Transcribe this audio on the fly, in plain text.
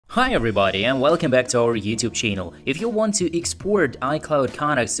Hi everybody and welcome back to our YouTube channel. If you want to export iCloud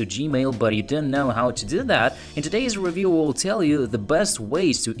contacts to Gmail but you don't know how to do that, in today's review we'll tell you the best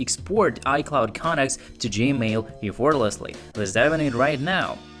ways to export iCloud contacts to Gmail effortlessly. Let's dive in it right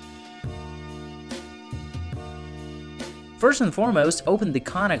now. First and foremost, open the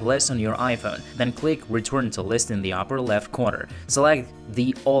contact list on your iPhone, then click Return to List in the upper left corner. Select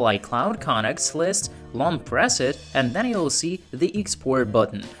the All iCloud Contacts list, long press it, and then you'll see the Export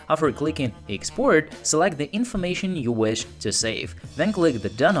button. After clicking Export, select the information you wish to save, then click the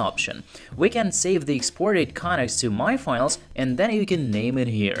Done option. We can save the exported contacts to My Files, and then you can name it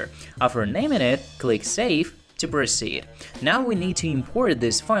here. After naming it, click Save to proceed. Now we need to import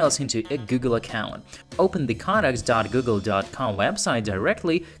these files into a Google account. Open the contacts.google.com website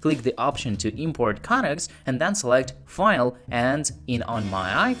directly, click the option to import contacts, and then select File, and on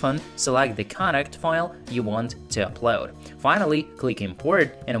My iPhone, select the contact file you want to upload. Finally, click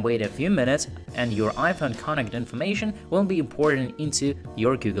Import and wait a few minutes, and your iPhone contact information will be imported into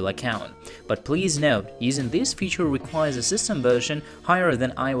your Google account. But please note, using this feature requires a system version higher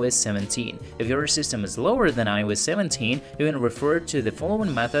than iOS 17. If your system is lower than iOS 17, you can refer to the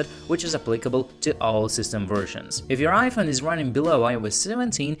following method, which is applicable to all system versions. If your iPhone is running below iOS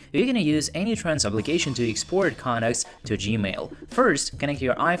 17, you can use AnyTrans application to export contacts to Gmail. First, connect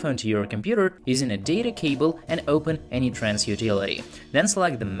your iPhone to your computer using a data cable and open AnyTrans utility. Then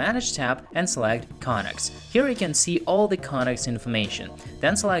select the Manage tab and select Contacts. Here you can see all the contacts information.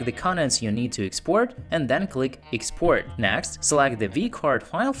 Then select the contents you need to export and then click Export. Next, select the vCard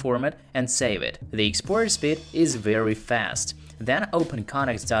file format and save it. The export speed is very fast. Then open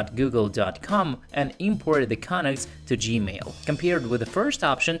contacts.google.com and import the contacts to Gmail. Compared with the first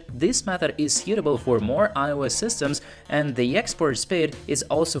option, this method is suitable for more iOS systems and the export speed is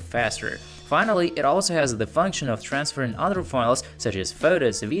also faster. Finally, it also has the function of transferring other files such as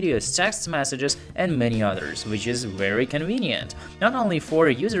photos, videos, text messages, and many others, which is very convenient. Not only for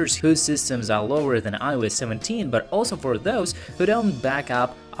users whose systems are lower than iOS 17, but also for those who don't back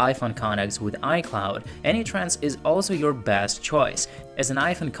up iPhone contacts with iCloud. AnyTrans is also your best choice. As an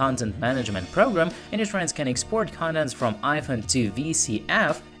iPhone content management program, AnyTrans can export contents from iPhone to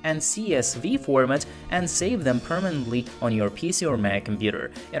VCF and CSV format and save them permanently on your PC or Mac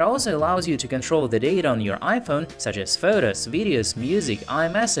computer. It also allows you to control the data on your iPhone, such as photos, videos, music,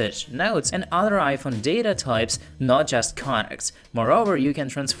 iMessage, notes, and other iPhone data types, not just contacts. Moreover, you can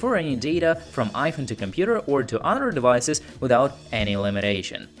transfer any data from iPhone to computer or to other devices without any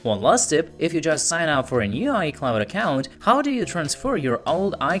limitation. One last tip, if you just sign up for a new iCloud account, how do you transfer your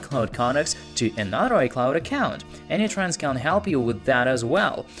old iCloud contacts to another iCloud account? AnyTrans can help you with that as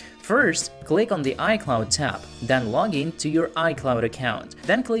well. First, click on the iCloud tab, then log in to your iCloud account.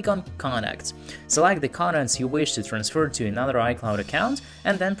 Then click on Contacts. Select the contents you wish to transfer to another iCloud account,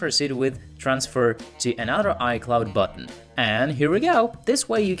 and then proceed with Transfer to another iCloud button. And here we go! This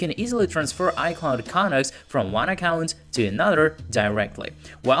way you can easily transfer iCloud contacts from one account to another directly.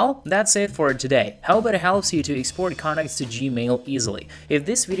 Well, that's it for today. Hope it helps you to export contacts to Gmail easily. If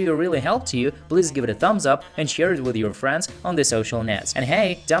this video really helped you, please give it a thumbs up and share it with your friends on the social nets. And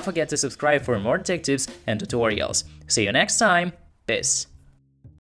hey, don't forget to subscribe for more tech tips and tutorials. See you next time. Peace.